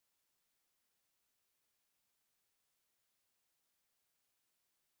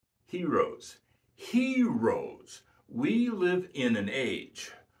Heroes. Heroes. We live in an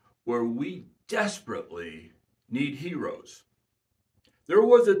age where we desperately need heroes. There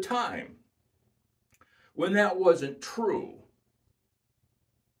was a time when that wasn't true.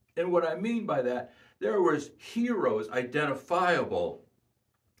 And what I mean by that, there was heroes identifiable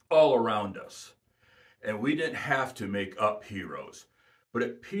all around us. And we didn't have to make up heroes. But it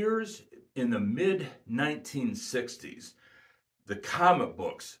appears in the mid-1960s, the comic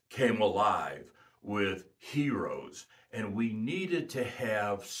books came alive with heroes, and we needed to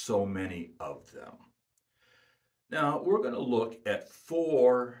have so many of them. Now, we're going to look at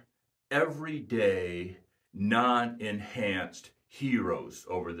 4 everyday, non-enhanced heroes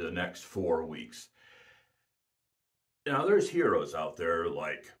over the next 4 weeks. Now, there's heroes out there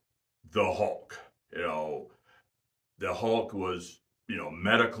like the Hulk. The Hulk was,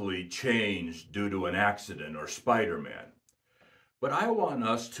 medically changed due to an accident, or Spider-Man. But I want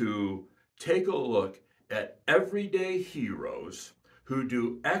us to take a look at everyday heroes who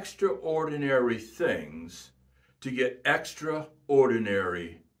do extraordinary things to get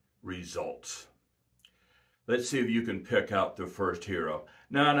extraordinary results. Let's see if you can pick out the first hero.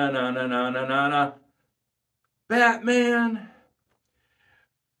 Batman.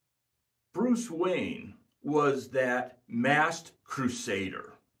 Bruce Wayne was that masked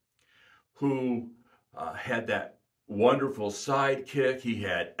crusader who had that wonderful sidekick. He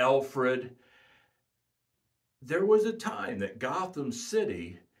had Alfred. There was a time that Gotham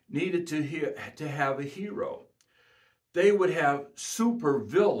City needed to have a hero. They would have super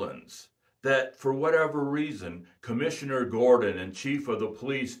villains that, for whatever reason, Commissioner Gordon and Chief of the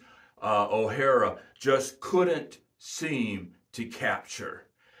Police O'Hara just couldn't seem to capture.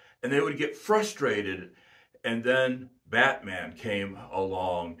 And they would get frustrated, and then Batman came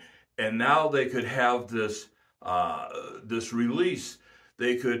along, and now they could have this release.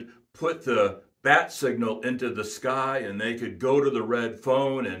 They could put the bat signal into the sky, and they could go to the red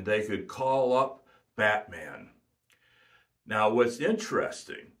phone, and they could call up Batman. Now, what's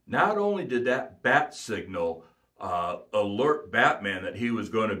interesting, not only did that bat signal alert Batman that he was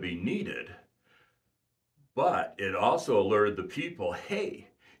going to be needed, but it also alerted the people, hey,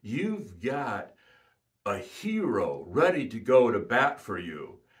 you've got a hero ready to go to bat for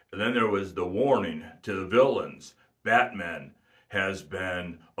you. And then there was the warning to the villains, Batman has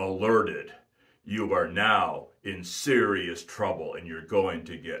been alerted. You are now in serious trouble and you're going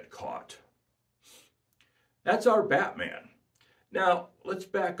to get caught. That's our Batman. Now, let's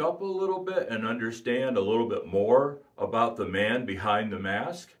back up a little bit and understand a little bit more about the man behind the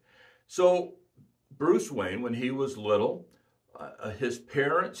mask. So, Bruce Wayne, when he was little, his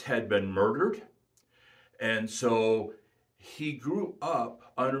parents had been murdered, and so he grew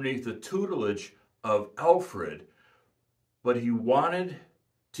up underneath the tutelage of Alfred, but he wanted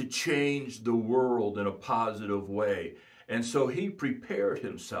to change the world in a positive way. And so he prepared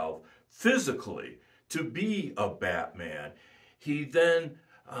himself physically to be a Batman. He then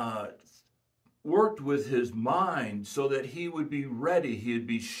worked with his mind so that he would be ready, he'd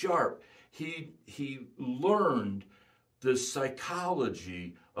be sharp. He learned the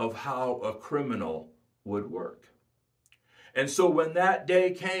psychology of how a criminal would work. And so when that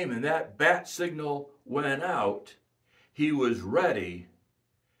day came and that bat signal went out, he was ready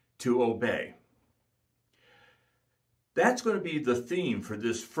to obey. That's going to be the theme for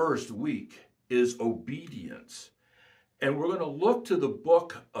this first week, is obedience. And we're going to look to the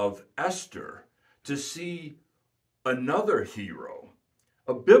book of Esther to see another hero,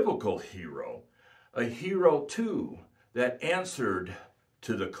 a biblical hero, a hero too that answered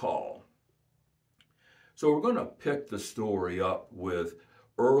to the call. So we're going to pick the story up with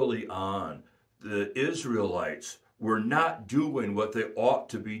early on. The Israelites were not doing what they ought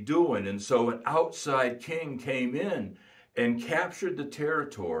to be doing. And so an outside king came in and captured the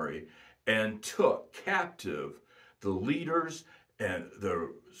territory and took captive the leaders and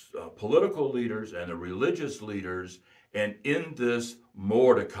the political leaders and the religious leaders. And in this,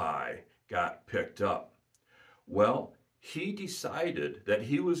 Mordecai got picked up. Well, he decided that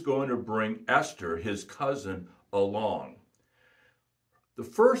he was going to bring Esther, his cousin, along. The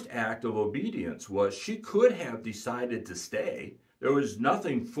first act of obedience was she could have decided to stay. There was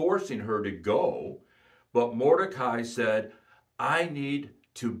nothing forcing her to go. But Mordecai said, I need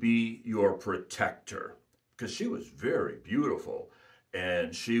to be your protector. Because she was very beautiful.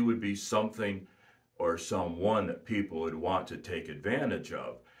 And she would be something or someone that people would want to take advantage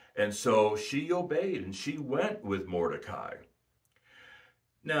of. And so she obeyed and she went with Mordecai.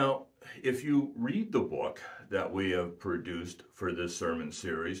 Now, if you read the book that we have produced for this sermon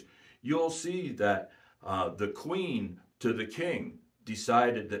series, you'll see that the queen to the king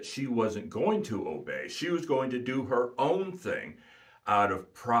decided that she wasn't going to obey. She was going to do her own thing out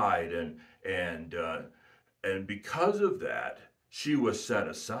of pride, and because of that, she was set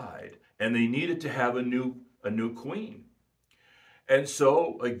aside, and they needed to have a new queen. And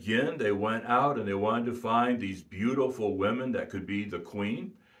so again, they went out and they wanted to find these beautiful women that could be the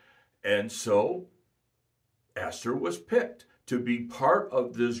queen. And so Esther was picked to be part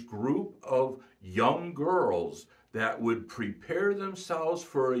of this group of young girls that would prepare themselves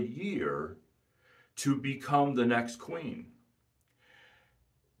for a year to become the next queen.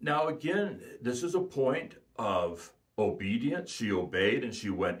 Now, again, this is a point of obedience. She obeyed and she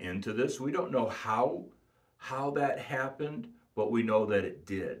went into this. We don't know how that happened, but we know that it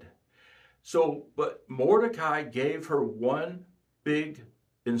did. So, but Mordecai gave her one big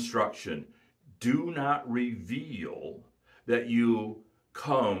instruction: do not reveal that you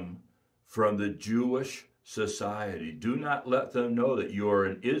come from the Jewish society. Do not let them know that you are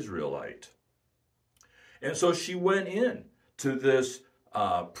an Israelite. And so she went in to this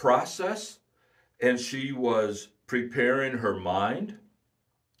process, and she was preparing her mind,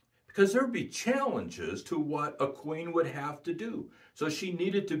 because there'd be challenges to what a queen would have to do. So she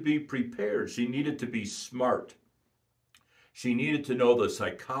needed to be prepared. She needed to be smart. She needed to know the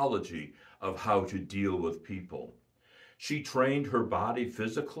psychology of how to deal with people. She trained her body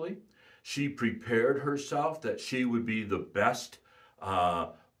physically. She prepared herself that she would be the best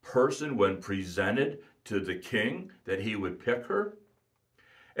person when presented to the king, that he would pick her.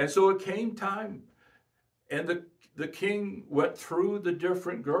 And so it came time, and the king went through the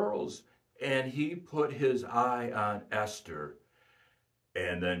different girls, and he put his eye on Esther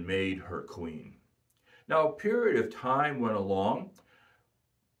and then made her queen. Now, a period of time went along,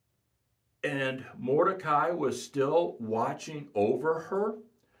 and Mordecai was still watching over her,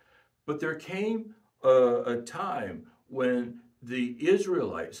 but there came a time when the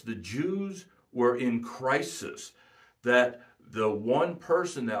Israelites, the Jews, were in crisis, that the one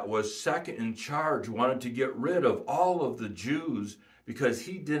person that was second in charge wanted to get rid of all of the Jews because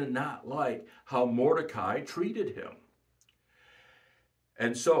he did not like how Mordecai treated him.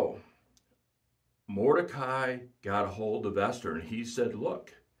 And so Mordecai got a hold of Esther, and he said,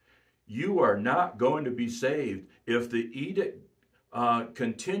 look, you are not going to be saved if the edict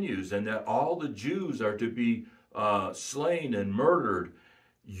continues and that all the Jews are to be slain and murdered.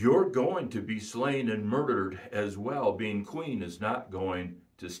 You're going to be slain and murdered as well. Being queen is not going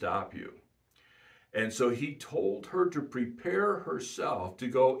to stop you. And so he told her to prepare herself to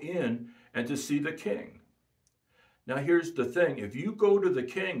go in and to see the king. Now here's the thing. If you go to the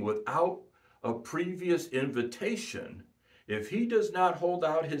king without a previous invitation, if he does not hold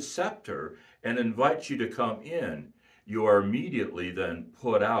out his scepter and invite you to come in, you are immediately then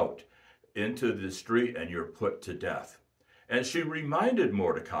put out into the street and you're put to death. And she reminded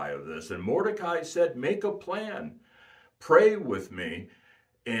Mordecai of this, and Mordecai said, make a plan, pray with me,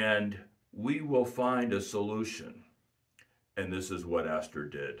 and we will find a solution. And this is what Esther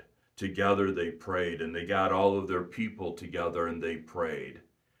did. Together they prayed, and they got all of their people together and they prayed.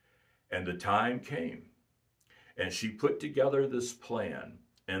 And the time came, and she put together this plan,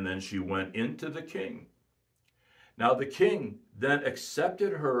 and then she went into the king. Now the king then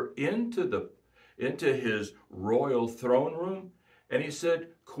accepted her into his royal throne room, and he said,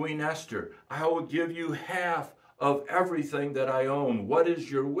 Queen Esther, I will give you half of everything that I own. What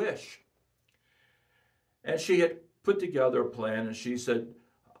is your wish? And she had put together a plan, and she said,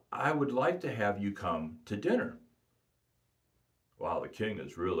 I would like to have you come to dinner. Wow, the king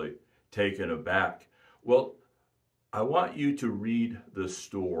is really taken aback. Well, I want you to read the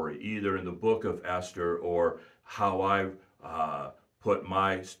story, either in the book of Esther or how I've put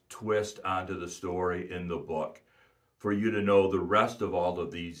my twist onto the story in the book, for you to know the rest of all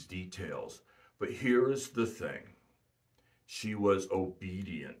of these details. But here is the thing. She was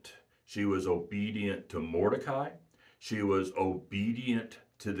obedient. She was obedient to Mordecai. She was obedient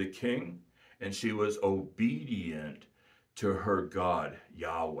to the king. And she was obedient to her God,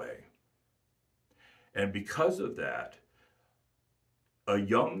 Yahweh. And because of that, a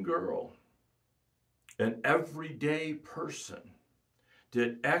young girl, an everyday person,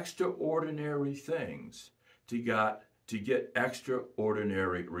 did extraordinary things to get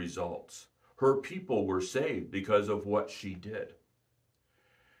extraordinary results. Her people were saved because of what she did.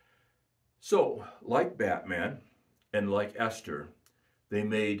 So, like Batman and like Esther, they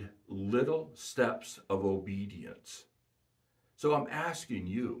made little steps of obedience. So I'm asking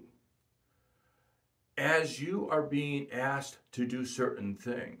you, as you are being asked to do certain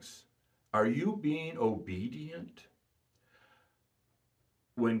things, are you being obedient?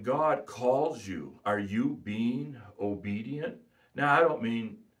 When God calls you, are you being obedient? Now, I don't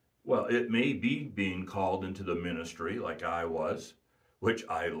mean, well, it may be being called into the ministry like I was, which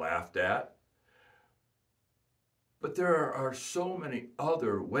I laughed at. But there are so many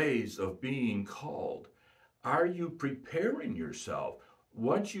other ways of being called. Are you preparing yourself?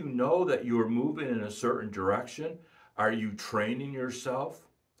 Once you know that you are moving in a certain direction, are you training yourself?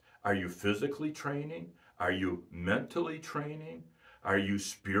 Are you physically training? Are you mentally training? Are you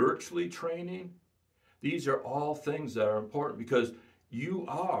spiritually training? These are all things that are important because you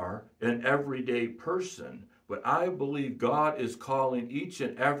are an everyday person. But I believe God is calling each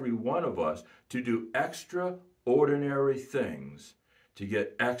and every one of us to do extraordinary things to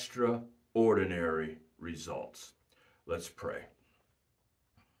get extraordinary results. Let's pray.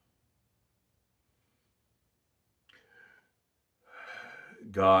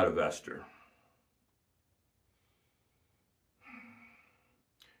 God of Esther,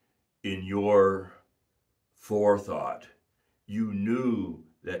 in your forethought, you knew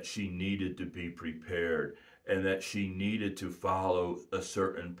that she needed to be prepared and that she needed to follow a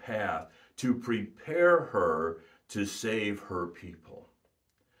certain path to prepare her to save her people.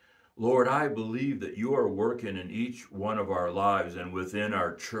 Lord, I believe that you are working in each one of our lives and within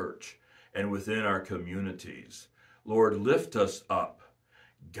our church and within our communities. Lord, lift us up,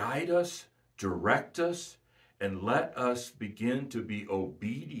 guide us, direct us, and let us begin to be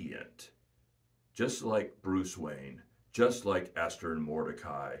obedient, just like Bruce Wayne, just like Esther and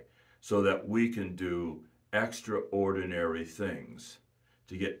Mordecai, so that we can do extraordinary things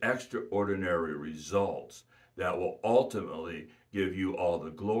to get extraordinary results that will ultimately give you all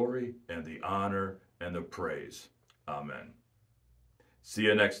the glory and the honor and the praise. Amen. See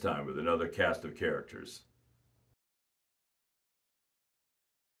you next time with another cast of characters.